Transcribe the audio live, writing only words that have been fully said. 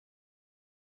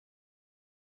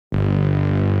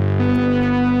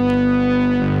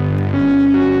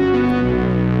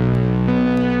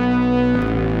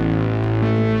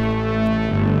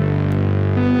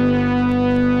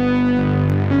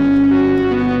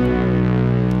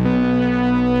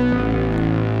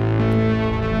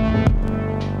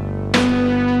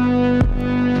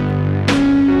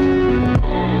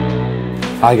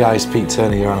Hi guys, Pete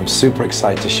Turner here, and I'm super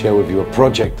excited to share with you a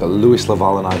project that Lewis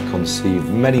Laval and I conceived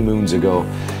many moons ago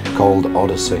called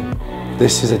Odyssey.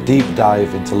 This is a deep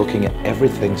dive into looking at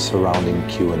everything surrounding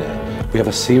Q&A. We have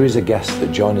a series of guests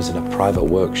that join us in a private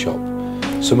workshop.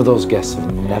 Some of those guests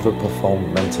have never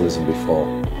performed mentalism before,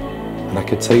 and I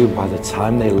could tell you by the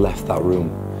time they left that room,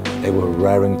 they were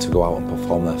raring to go out and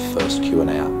perform their first Q&A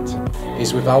act.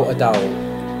 Is without a doubt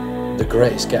the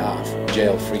greatest get out of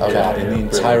jail free card in the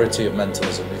entirety of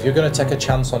mentalism. If you're going to take a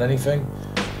chance on anything,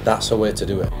 that's the way to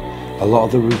do it. A lot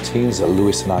of the routines that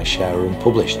Lewis and I share are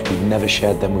unpublished. We've never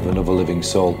shared them with another living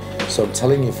soul. So I'm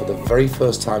telling you for the very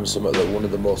first time something that one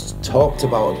of the most talked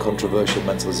about and controversial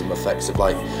mentalism effects of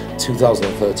like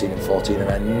 2013 and 14, and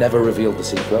I never revealed the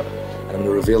secret. And I'm going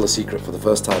to reveal the secret for the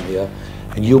first time here.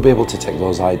 And you'll be able to take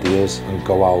those ideas and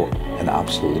go out and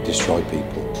absolutely destroy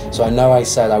people. So I know I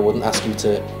said I wouldn't ask you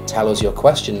to tell us your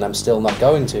question, and I'm still not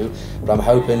going to, but I'm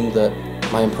hoping that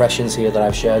my impressions here that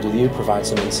I've shared with you provide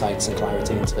some insights and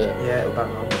clarity into... Yeah,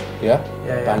 bang on. Yeah?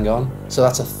 Yeah. Bang on. So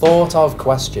that's a thought of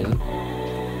question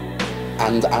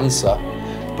and answer.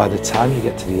 By the time you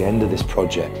get to the end of this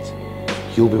project,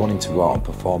 you'll be wanting to go out and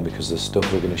perform because the stuff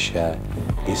we're going to share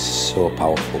is so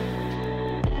powerful.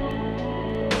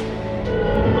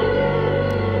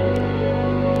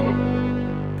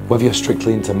 Whether you're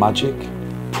strictly into magic,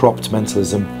 propped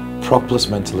mentalism, propless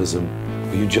mentalism,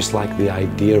 or you just like the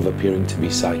idea of appearing to be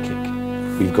psychic,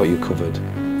 we've got you covered.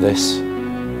 This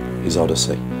is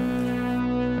Odyssey.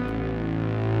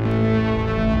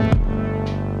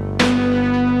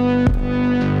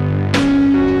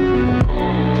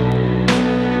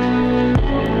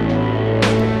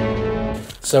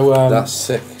 So That's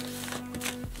sick.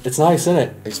 it's nice, isn't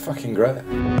it? It's fucking great.